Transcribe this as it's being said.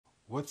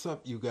What's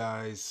up, you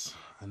guys?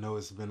 I know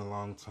it's been a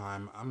long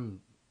time. I'm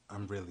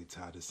really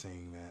tired of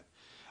saying that.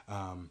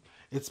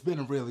 It's been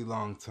a really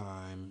long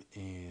time,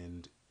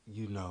 and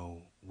you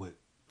know what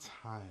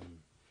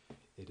time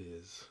it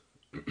is.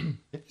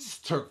 It's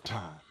Turk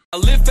time. I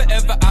live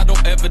forever, I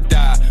don't ever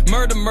die.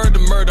 Murder, murder,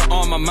 murder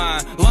on my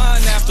mind.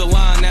 Line after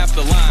line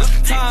after line.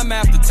 Time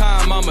after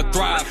time, I'ma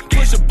thrive.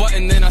 Push a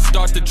button, then I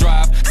start to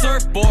drive.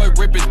 Surfboard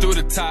ripping through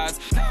the tides.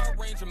 Power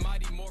Ranger,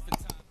 mighty morphin'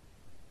 time.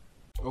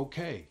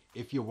 Okay,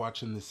 if you're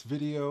watching this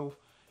video,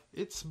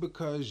 it's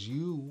because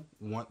you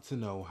want to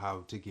know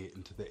how to get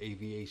into the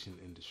aviation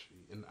industry.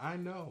 And I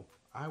know,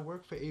 I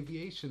work for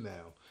aviation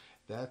now.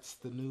 That's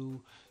the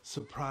new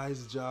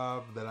surprise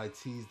job that I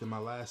teased in my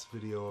last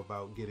video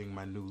about getting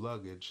my new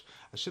luggage.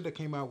 I should have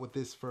came out with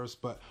this first,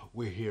 but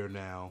we're here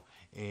now.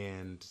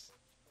 And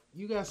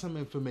you got some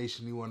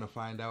information you want to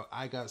find out.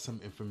 I got some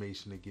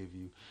information to give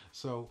you.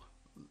 So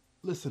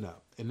listen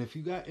up. And if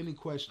you got any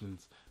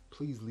questions,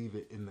 please leave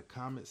it in the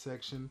comment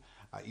section.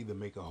 I either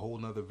make a whole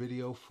nother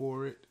video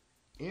for it,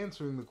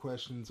 answering the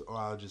questions, or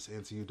I'll just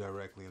answer you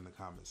directly in the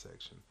comment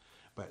section.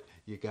 But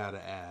you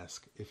gotta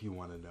ask if you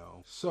want to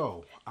know.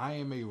 So I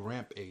am a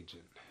ramp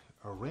agent.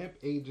 A ramp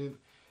agent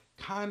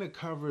kind of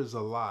covers a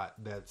lot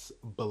that's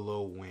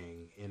below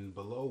wing, and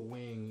below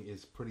wing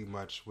is pretty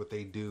much what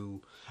they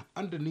do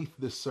underneath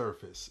the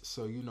surface.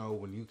 So you know,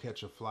 when you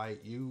catch a flight,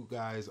 you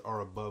guys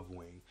are above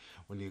wing.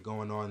 When you're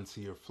going on to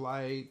your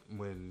flight,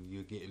 when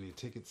you're getting your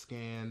ticket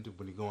scanned,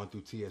 when you're going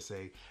through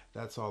TSA,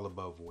 that's all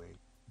above wing.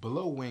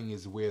 Below wing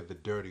is where the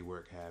dirty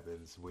work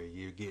happens, where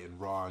you're getting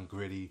raw and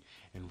gritty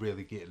and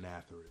really getting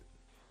after it.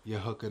 You're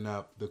hooking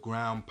up the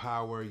ground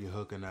power, you're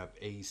hooking up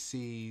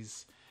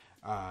ACs,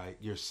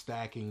 you're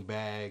stacking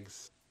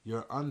bags,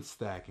 you're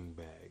unstacking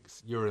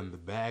bags, you're in the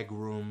bag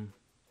room,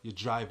 you're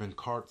driving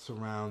carts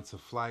around to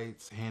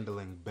flights,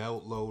 handling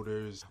belt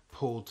loaders,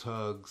 pull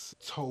tugs,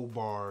 tow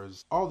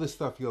bars, all this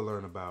stuff you'll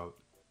learn about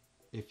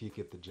if you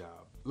get the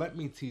job. Let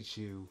me teach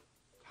you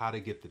how to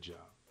get the job.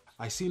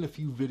 I've seen a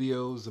few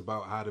videos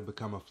about how to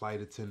become a flight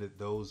attendant.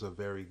 Those are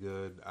very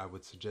good. I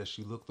would suggest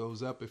you look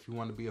those up if you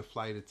want to be a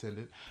flight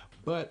attendant.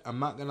 But I'm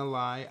not gonna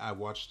lie, I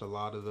watched a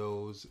lot of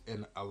those,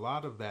 and a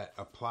lot of that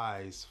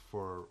applies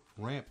for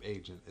ramp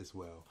agent as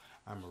well.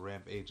 I'm a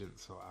ramp agent,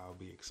 so I'll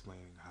be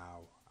explaining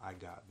how I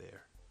got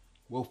there.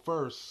 Well,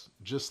 first,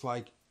 just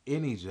like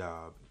any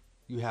job,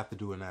 you have to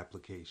do an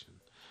application.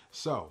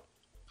 So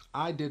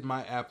I did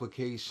my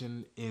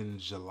application in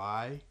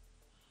July.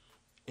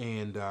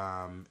 And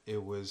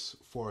it was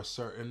for a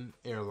certain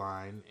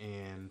airline,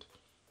 and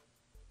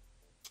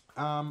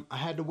I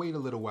had to wait a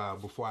little while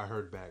before I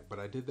heard back, but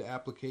I did the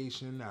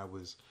application. I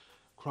was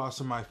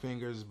crossing my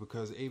fingers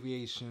because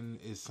aviation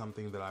is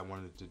something that I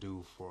wanted to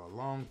do for a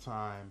long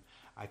time.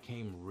 I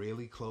came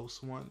really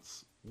close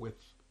once with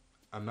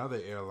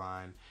another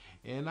airline,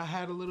 and I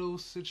had a little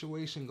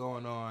situation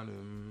going on,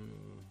 and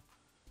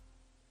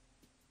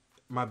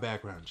my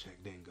background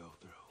check didn't go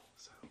through.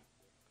 So,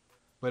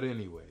 but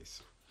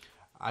anyways,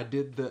 I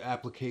did the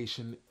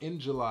application in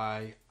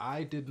July.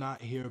 I did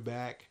not hear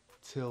back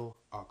till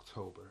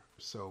October.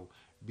 So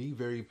be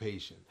very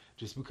patient.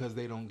 Just because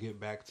they don't get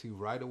back to you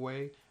right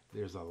away,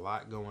 there's a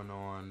lot going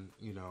on.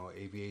 You know,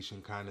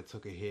 aviation kind of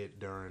took a hit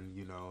during,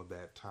 you know,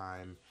 that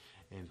time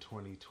in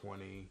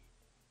 2020,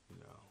 you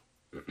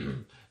know,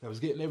 that was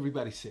getting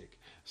everybody sick.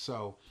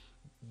 So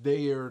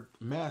they are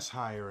mass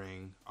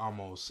hiring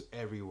almost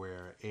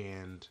everywhere,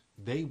 and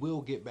they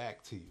will get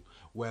back to you,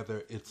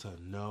 whether it's a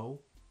no,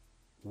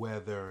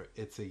 whether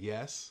it's a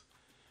yes.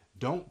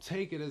 Don't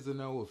take it as a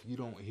no if you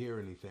don't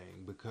hear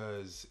anything,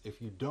 because if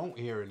you don't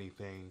hear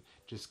anything,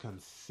 just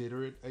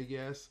consider it a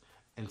yes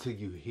until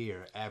you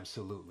hear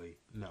absolutely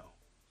no.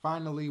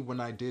 Finally, when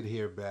I did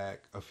hear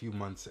back a few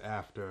months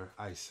after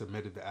I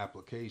submitted the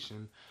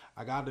application,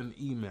 I got an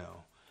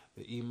email.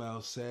 The email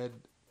said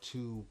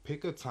to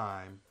pick a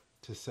time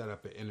to set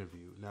up an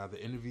interview. Now,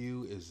 the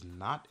interview is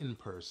not in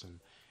person.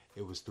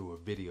 It was through a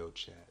video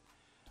chat.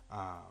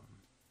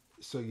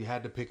 So you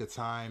had to pick a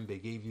time. They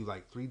gave you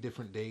like 3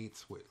 different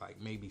dates with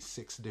like maybe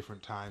 6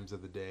 different times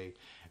of the day.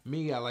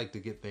 Me, I like to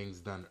get things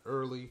done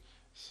early,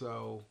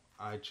 so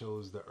I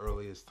chose the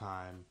earliest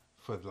time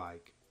for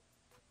like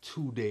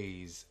 2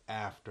 days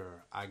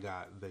after I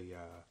got the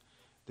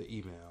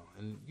email.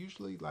 And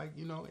usually, like,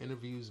 you know,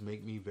 interviews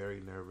make me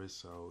very nervous,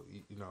 so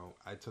you know,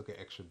 I took an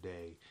extra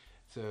day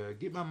to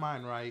get my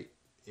mind right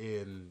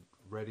and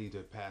ready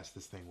to pass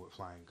this thing with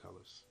flying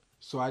colors.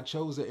 So I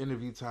chose the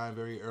interview time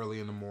very early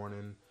in the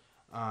morning.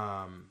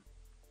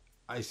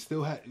 They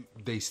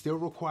still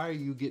require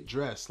you get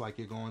dressed like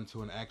you're going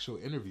to an actual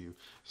interview.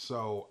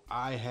 So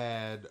I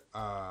had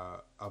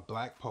a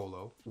black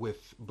polo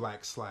with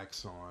black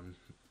slacks on.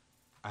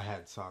 I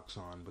had socks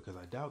on because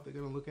I doubt they're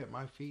gonna look at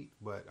my feet,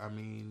 but I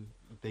mean,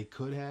 they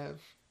could have.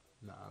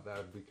 Nah, that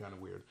would be kind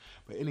of weird.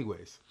 But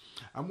anyways,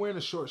 I'm wearing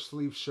a short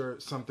sleeve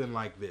shirt, something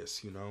like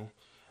this, you know.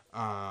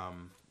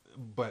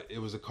 But it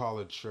was a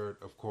collared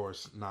shirt, of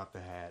course, not the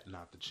hat,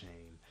 not the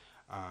chain.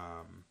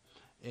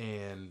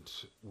 And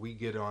we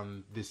get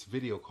on this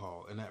video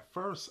call, and at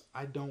first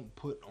I don't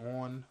put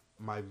on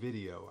my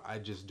video. I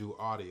just do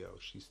audio.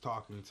 She's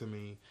talking to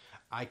me.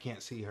 I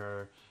can't see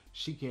her.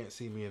 She can't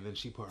see me. And then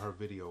she put her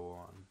video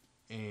on.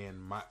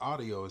 And my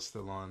audio is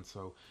still on.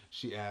 So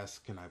she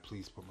asked, can I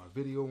please put my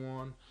video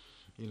on?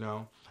 You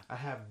know, I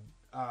have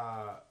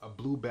a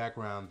blue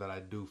background that I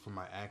do for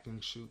my acting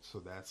shoot. So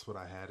that's what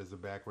I had as a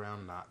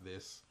background, not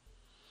this.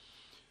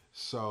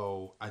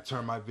 So I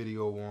turned my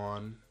video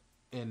on.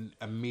 And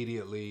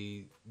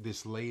immediately,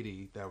 this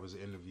lady that was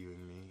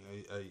interviewing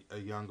me, a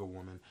younger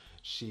woman,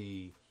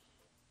 she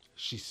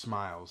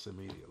smiles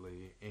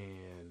immediately,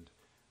 and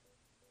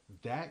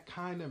that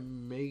kind of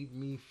made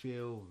me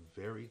feel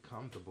very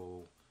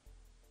comfortable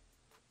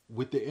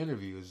with the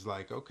interview. It's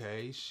like,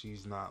 okay,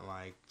 she's not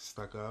like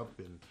stuck up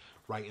and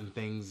writing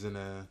things in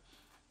a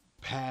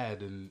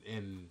pad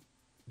and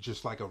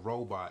just like a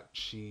robot.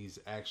 She's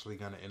actually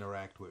going to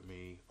interact with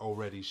me,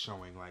 already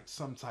showing like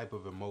some type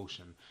of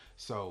emotion.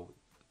 So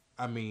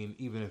I mean,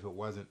 even if it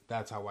wasn't,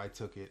 that's how I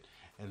took it,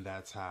 and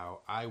that's how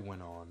I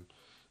went on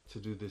to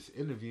do this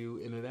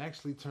interview, and it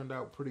actually turned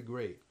out pretty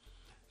great.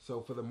 So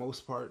for the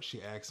most part,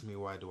 she asked me,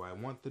 why do I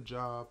want the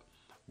job?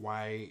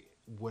 Why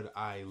would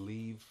I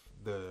leave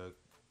the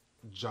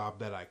job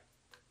that I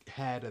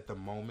had at the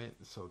moment?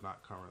 So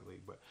not currently,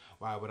 but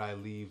why would I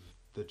leave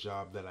the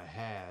job that I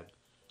had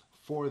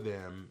for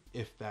them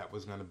if that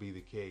was going to be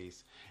the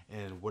case?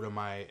 And what are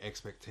my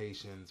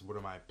expectations? What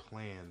are my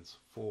plans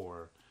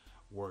for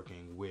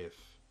working with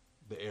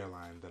the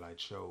airline that I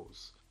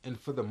chose? And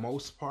for the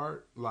most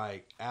part,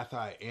 like after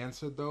I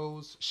answered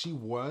those, she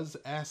was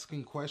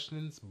asking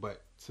questions,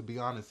 but to be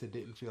honest, it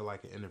didn't feel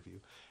like an interview.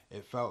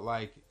 It felt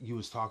like you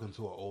was talking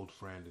to an old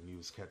friend and you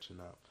was catching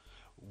up.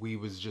 We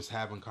was just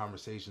having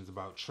conversations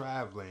about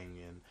traveling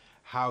and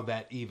how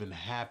that even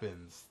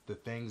happens, the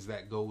things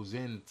that goes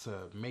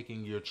into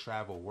making your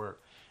travel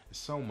work.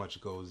 So much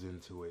goes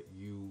into it.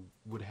 You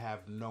would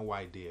have no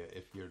idea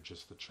if you're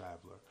just a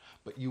traveler.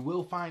 But you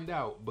will find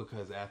out,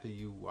 because after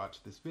you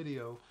watch this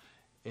video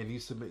and you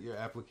submit your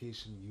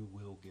application, you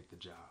will get the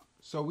job.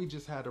 So we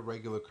just had a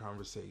regular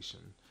conversation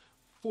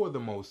for the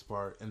most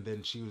part, and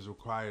then she was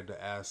required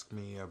to ask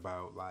me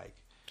about like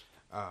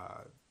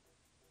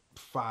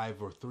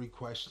 5 or 3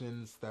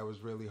 questions that was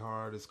really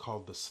hard. It's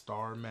called the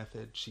STAR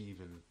method. She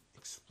even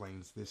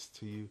explains this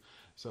to you.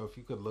 So if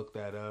you could look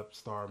that up,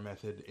 STAR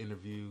method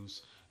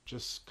interviews,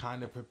 just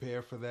kind of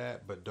prepare for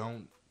that, but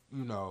don't,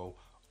 you know,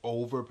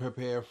 over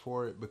prepare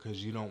for it,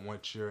 because you don't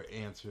want your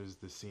answers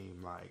to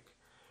seem like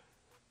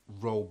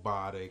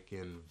robotic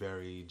and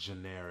very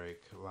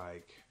generic.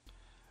 Like,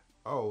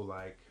 oh,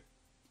 like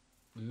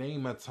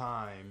name a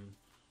time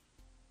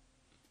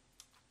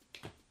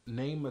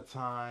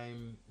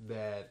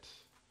that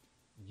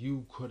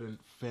you couldn't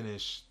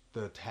finish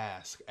the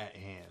task at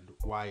hand.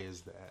 Why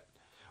is that?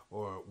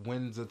 Or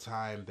when's a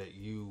time that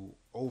you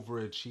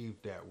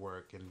overachieved at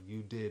work and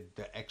you did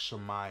the extra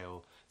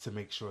mile to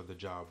make sure the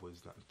job was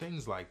done?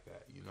 Things like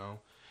that, you know?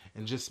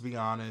 And just be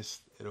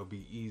honest, it'll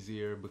be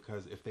easier,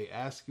 because if they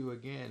ask you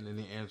again and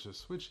the answer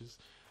switches,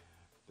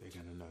 they're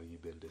gonna know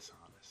you've been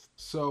dishonest.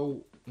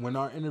 So when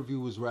our interview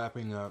was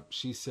wrapping up,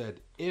 she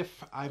said,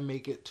 if I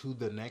make it to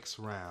the next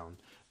round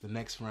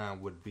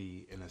would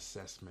be an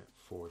assessment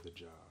for the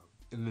job.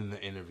 And then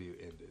the interview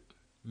ended.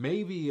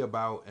 Maybe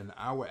about an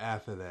hour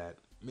after that,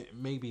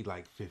 maybe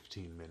like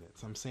 15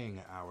 minutes. I'm saying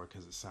an hour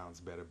because it sounds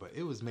better, but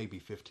it was maybe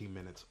 15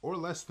 minutes or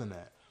less than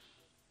that.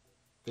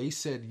 They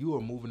said, you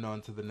are moving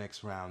on to the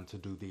next round to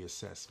do the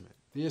assessment.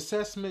 The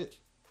assessment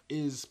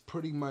is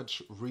pretty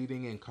much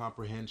reading and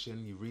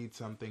comprehension. You read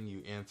something,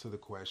 you answer the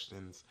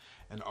questions,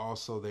 and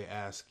also they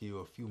ask you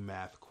a few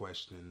math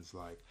questions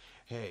like,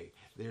 hey,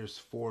 there's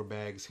 4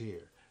 bags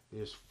here,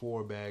 there's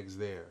 4 bags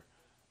there,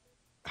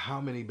 how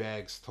many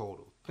bags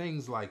total?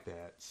 Things like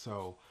that.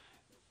 So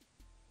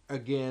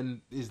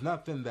again, there's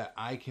nothing that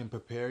I can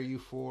prepare you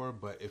for,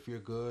 but if you're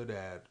good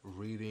at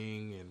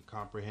reading and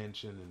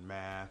comprehension and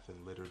math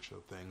and literature,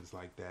 things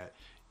like that,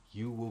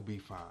 you will be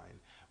fine.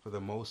 For the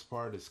most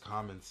part, it's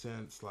common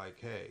sense. Like,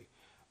 hey,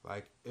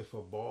 like if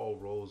a ball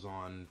rolls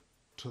on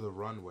to the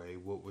runway,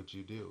 what would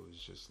you do?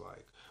 It's just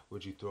like,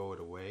 would you throw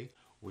it away?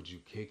 Would you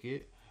kick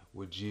it?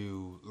 Would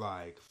you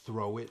like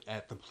throw it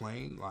at the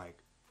plane? Like,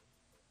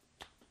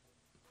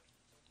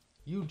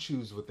 you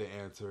choose what the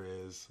answer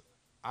is.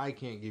 I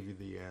can't give you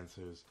the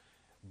answers,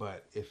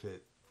 but if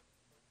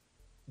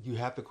you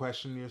have to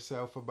question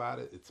yourself about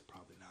it, it's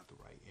probably not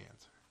the right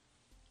answer.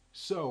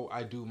 So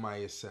I do my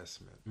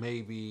assessment.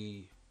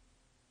 Maybe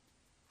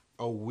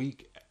a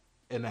week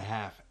and a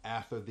half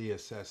after the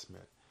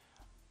assessment,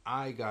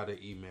 I got an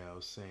email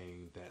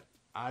saying that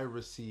I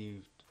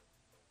received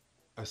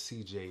a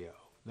CJO.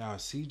 Now, a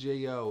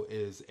CJO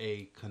is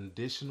a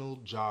conditional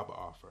job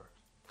offer.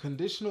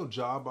 Conditional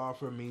job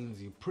offer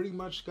means you pretty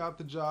much got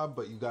the job,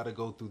 but you got to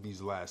go through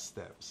these last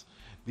steps.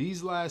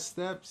 These last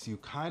steps you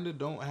kind of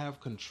don't have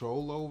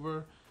control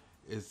over.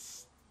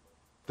 It's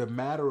the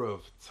matter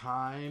of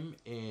time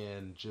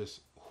and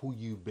just who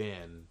you've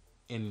been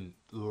in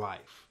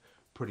life,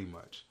 pretty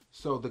much.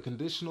 So the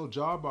conditional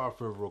job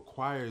offer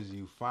requires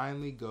you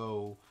finally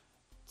go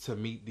to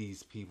meet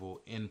these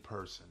people in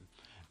person.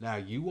 Now,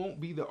 you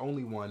won't be the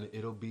only one.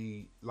 It'll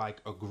be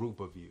like a group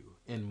of you,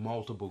 in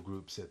multiple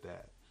groups at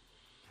that.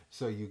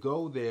 So you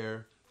go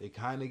there, they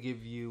kind of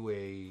give you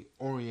a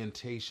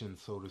orientation,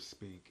 so to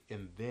speak,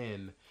 and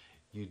then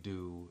you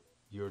do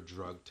your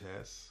drug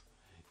tests.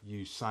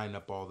 You sign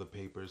up all the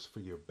papers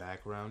for your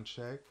background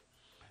check.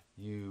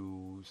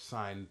 You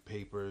sign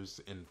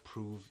papers and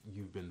prove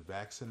you've been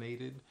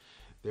vaccinated.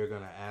 They're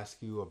going to ask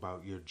you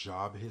about your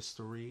job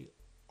history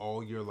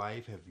all your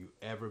life. Have you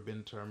ever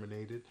been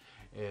terminated?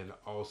 And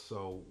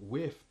also,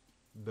 with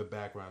the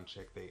background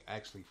check, they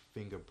actually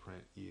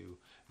fingerprint you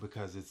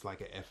because it's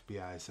like an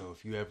FBI. So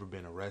if you ever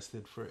been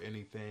arrested for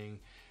anything,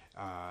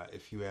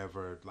 if you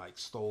ever like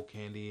stole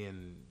candy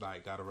and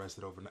like got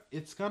arrested overnight,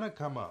 it's gonna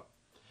come up.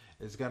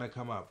 It's gonna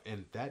come up,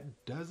 and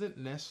that doesn't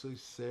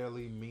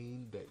necessarily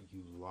mean that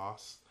you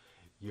lost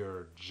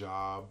your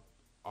job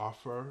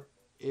offer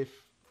if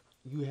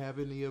you have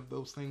any of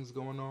those things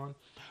going on.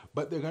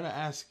 But they're gonna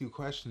ask you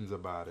questions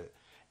about it,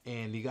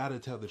 and you gotta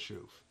tell the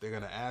truth. They're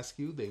gonna ask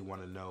you. They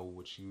want to know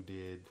what you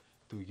did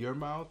through your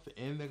mouth,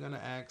 and they're gonna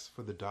ask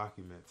for the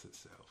documents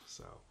itself.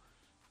 So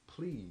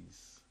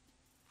please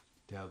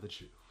tell the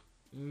truth.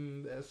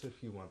 That's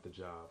if you want the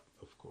job,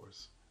 of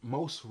course.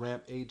 Most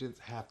ramp agents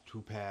have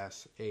to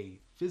pass a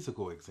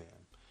physical exam.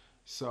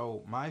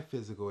 So my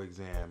physical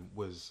exam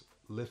was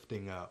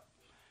lifting up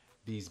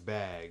these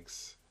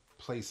bags,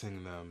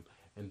 placing them,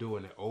 and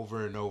doing it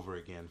over and over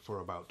again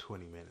for about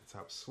 20 minutes.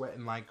 I was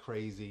sweating like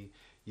crazy.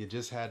 You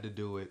just had to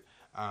do it.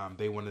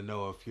 They want to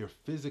know if you're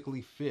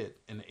physically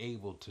fit and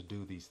able to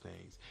do these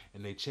things.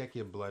 And they check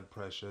your blood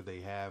pressure.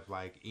 They have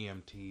like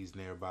EMTs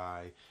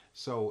nearby.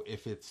 So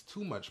if it's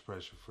too much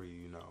pressure for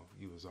you,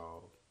 you was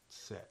all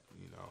set,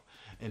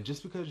 And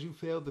just because you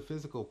failed the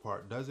physical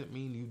part doesn't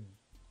mean you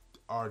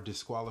are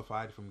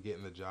disqualified from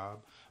getting the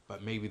job,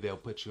 but maybe they'll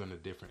put you in a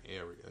different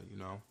area,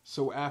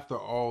 So after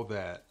all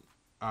that,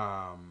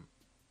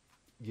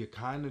 you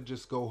kind of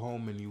just go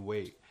home and you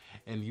wait.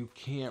 And you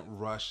can't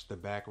rush the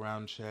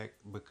background check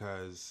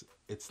because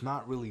it's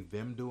not really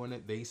them doing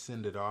it. They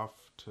send it off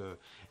to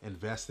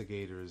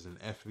investigators and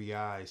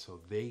FBI so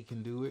they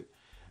can do it.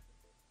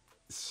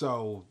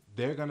 So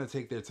they're going to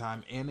take their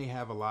time, and they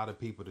have a lot of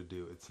people to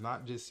do. It's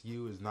not just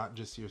you. It's not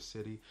just your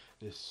city.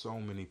 There's so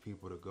many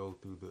people to go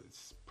through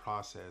this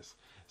process.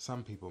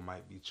 Some people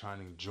might be trying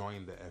to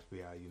join the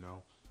FBI,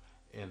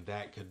 and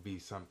that could be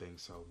something.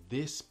 So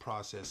this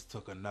process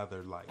took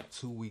another like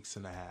 2 weeks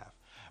and a half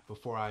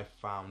before I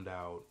found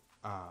out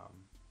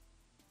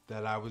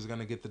that I was going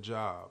to get the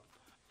job.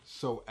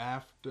 So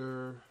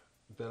after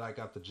that I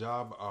got the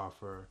job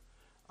offer,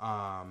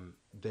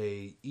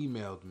 they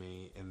emailed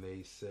me and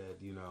they said,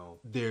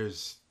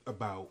 there's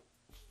about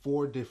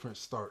 4 different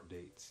start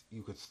dates.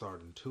 You could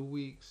start in 2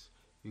 weeks,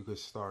 you could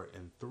start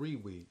in 3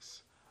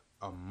 weeks,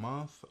 a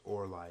month,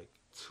 or like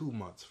 2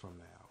 months from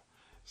now.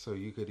 So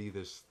you could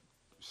either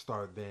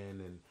start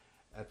then, and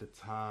at the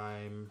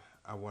time,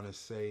 I want to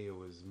say it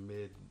was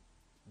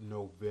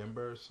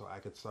mid-November, so I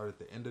could start at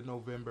the end of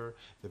November,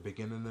 the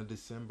beginning of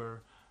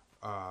December,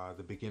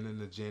 the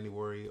beginning of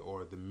January,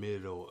 or the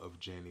middle of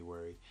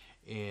January.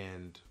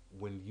 And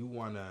when you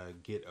want to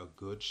get a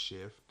good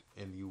shift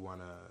and you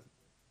want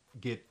to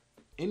get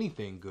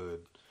anything good,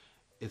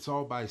 it's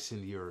all by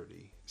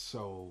seniority.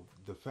 So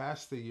the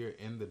faster you're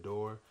in the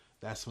door,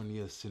 that's when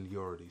your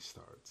seniority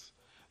starts.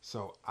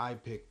 So I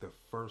picked the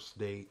first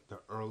date, the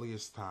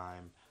earliest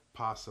time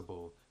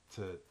possible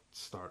to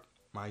start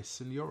my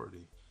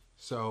seniority.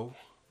 So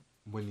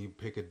when you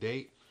pick a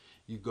date,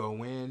 you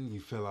go in, you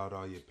fill out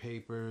all your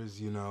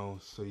papers,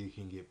 so you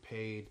can get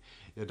paid,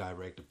 your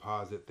direct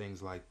deposit,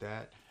 things like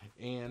that.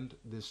 And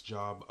this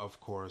job, of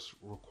course,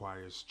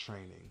 requires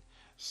training.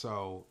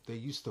 So they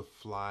used to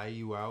fly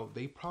you out.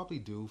 They probably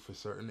do for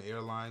certain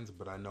airlines,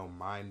 but I know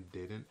mine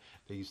didn't.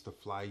 They used to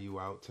fly you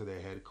out to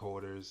their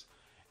headquarters.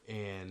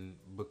 And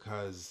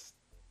because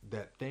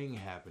that thing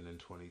happened in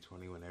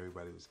 2020 when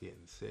everybody was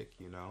getting sick,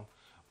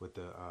 with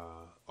the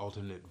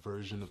alternate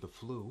version of the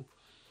flu,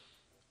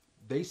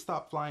 they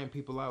stopped flying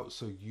people out,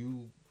 so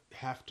you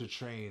have to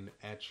train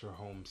at your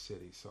home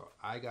city. So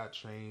I got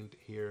trained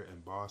here in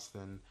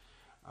Boston.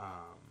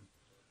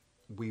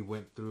 We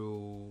went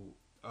through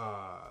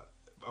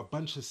a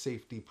bunch of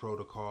safety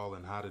protocol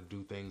and how to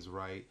do things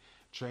right.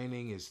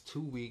 Training is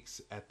 2 weeks.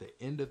 At the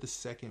end of the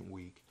second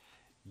week,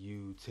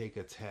 you take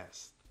a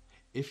test.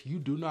 If you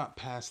do not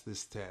pass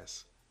this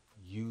test,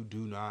 you do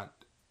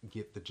not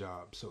get the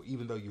job. So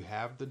even though you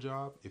have the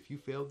job, if you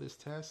fail this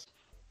test,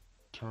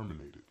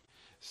 terminated.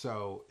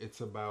 So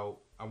it's about,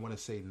 I want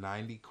to say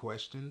 90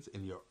 questions,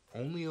 and you're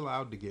only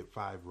allowed to get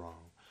 5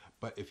 wrong.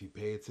 But if you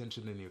pay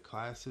attention in your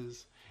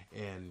classes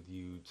and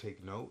you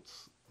take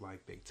notes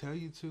like they tell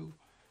you to,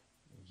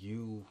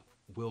 you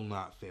will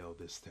not fail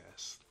this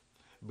test.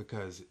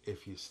 Because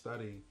if you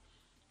study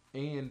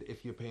and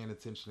if you're paying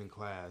attention in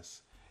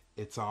class,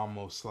 it's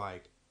almost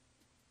like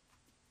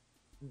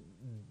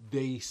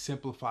they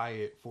simplify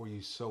it for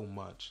you so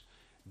much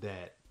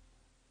that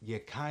you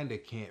kind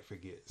of can't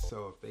forget.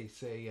 So if they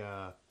say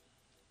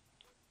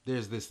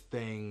there's this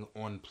thing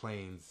on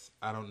planes.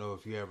 I don't know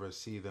if you ever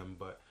see them,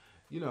 but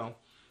you know,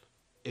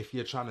 if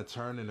you're trying to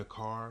turn in a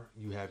car,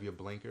 you have your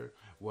blinker.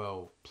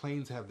 Well,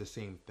 planes have the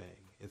same thing.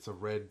 It's a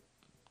red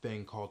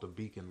thing called a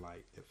beacon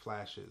light. It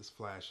flashes,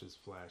 flashes,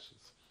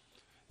 flashes.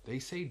 They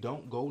say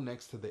don't go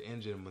next to the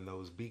engine when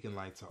those beacon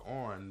lights are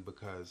on,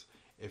 because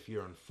if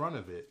you're in front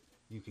of it,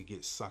 you could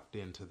get sucked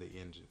into the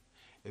engine.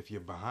 If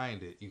you're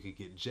behind it, you could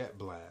get jet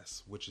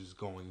blast, which is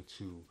going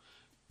to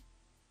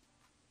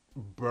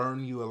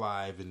burn you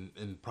alive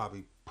and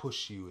probably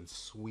push you and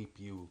sweep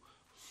you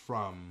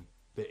from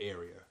the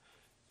area.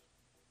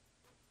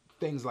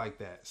 Things like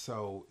that.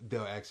 So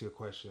they'll ask you a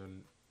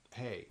question,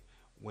 hey,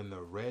 when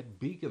the red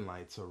beacon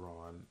lights are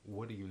on,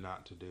 what are you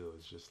not to do?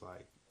 It's just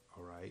like,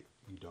 all right,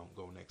 you don't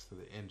go next to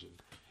the engine.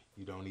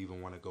 You don't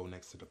even want to go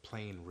next to the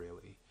plane,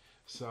 really.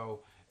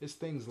 So it's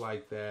things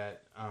like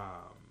that.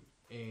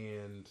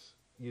 And,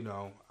 you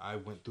know, I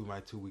went through my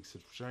 2 weeks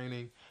of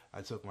training.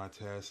 I took my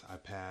test. I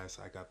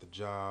passed. I got the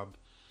job.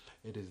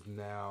 It is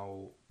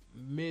now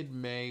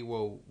mid-May.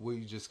 Well,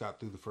 we just got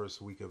through the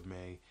first week of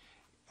May.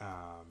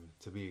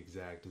 To be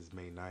exact, is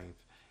May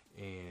 9th.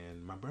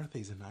 And my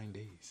birthday's in 9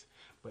 days.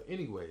 But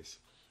anyways,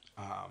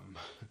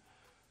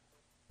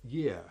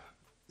 yeah.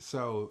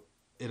 So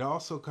it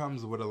also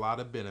comes with a lot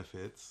of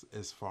benefits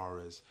as far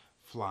as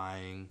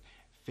flying,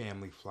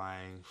 family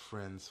flying,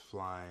 friends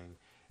flying,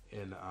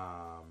 and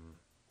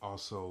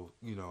also,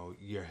 you know,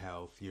 your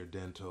health, your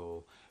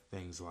dental,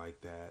 things like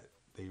that.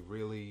 The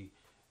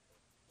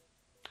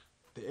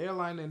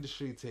airline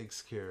industry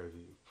takes care of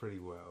you pretty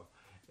well.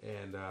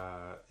 And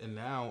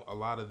now a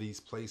lot of these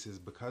places,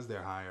 because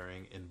they're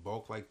hiring in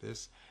bulk like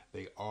this,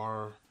 they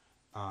are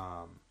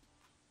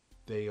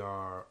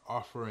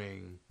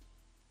offering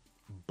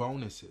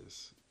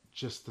bonuses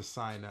just to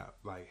sign up.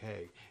 Like,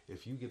 hey,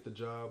 if you get the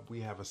job,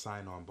 we have a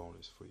sign-on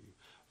bonus for you,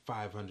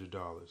 $500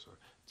 or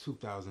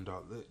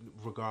 $2,000,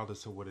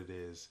 regardless of what it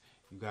is.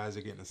 You guys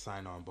are getting a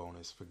sign-on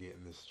bonus for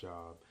getting this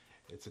job.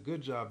 It's a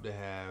good job to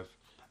have.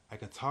 I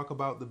could talk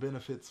about the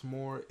benefits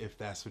more if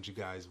that's what you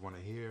guys want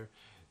to hear.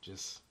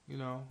 Just, you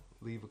know,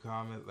 leave a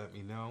comment, let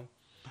me know.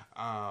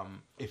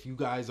 If you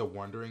guys are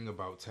wondering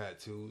about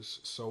tattoos,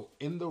 so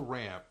in the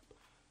ramp,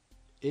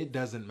 it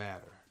doesn't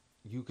matter.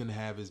 You can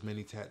have as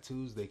many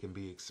tattoos, they can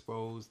be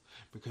exposed,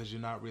 because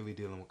you're not really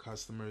dealing with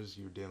customers,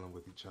 you're dealing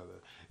with each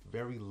other.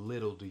 Very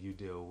little do you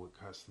deal with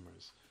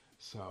customers.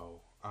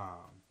 So,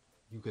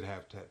 you could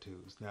have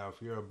tattoos. Now,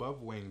 if you're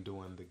above wing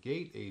doing the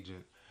gate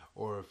agent,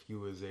 or if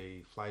you was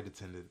a flight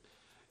attendant,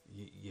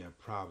 you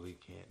probably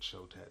can't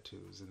show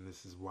tattoos, and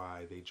this is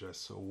why they dress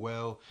so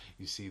well.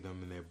 You see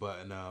them in their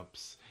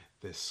button-ups,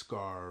 their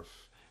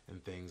scarf,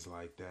 and things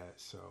like that.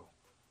 So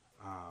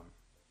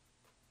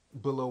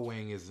below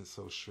wing isn't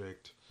so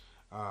strict.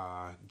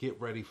 Get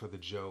ready for the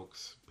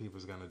jokes.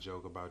 People's gonna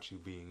joke about you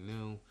being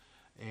new,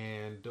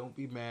 and don't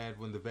be mad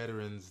when the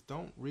veterans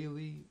don't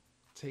really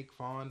take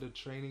fond of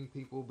training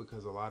people,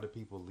 because a lot of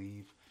people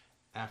leave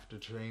after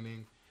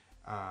training.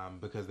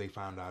 Because they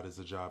found out it's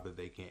a job that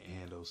they can't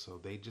handle, so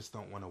they just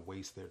don't want to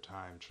waste their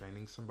time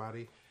training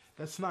somebody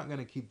that's not going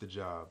to keep the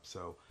job.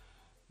 So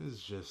this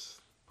is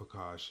just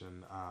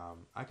precaution.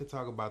 I could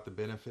talk about the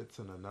benefits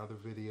in another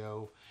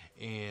video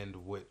and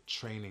what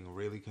training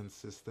really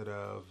consisted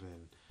of,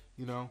 and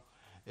you know,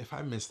 if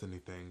I missed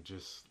anything,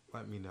 just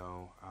let me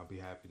know. I'll be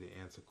happy to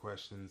answer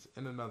questions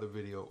in another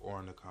video or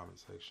in the comment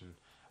section.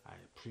 I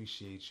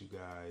appreciate you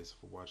guys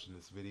for watching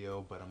this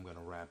video, but I'm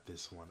gonna wrap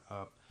this one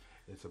up.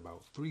 It's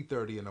about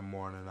 3:30 in the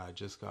morning. I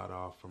just got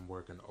off from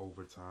working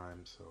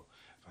overtime, so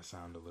if I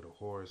sound a little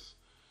hoarse,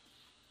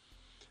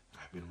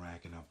 I've been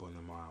racking up on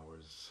them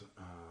hours.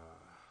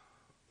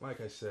 Like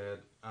I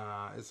said,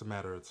 it's a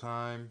matter of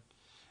time,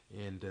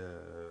 and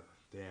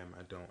damn,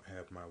 I don't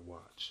have my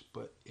watch,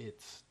 but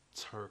it's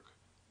Turk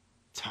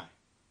time.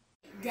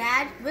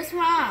 Dad, what's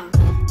wrong?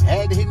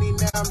 Had to hit me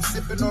now, I'm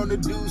sipping on the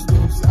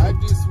Zues. I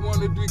just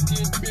wanted to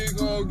get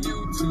big on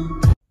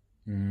YouTube.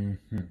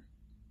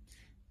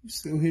 You're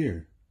still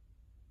here.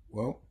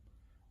 Well,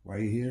 while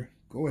you're here,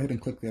 go ahead and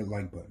click that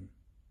like button.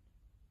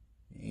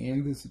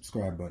 And the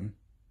subscribe button.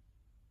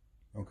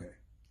 Okay,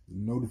 the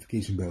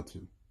notification bell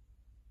too.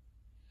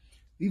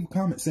 Leave a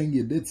comment saying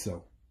you did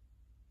so.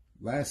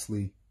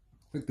 Lastly,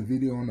 click the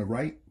video on the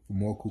right for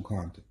more cool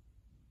content.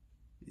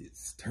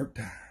 It's Turk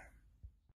time.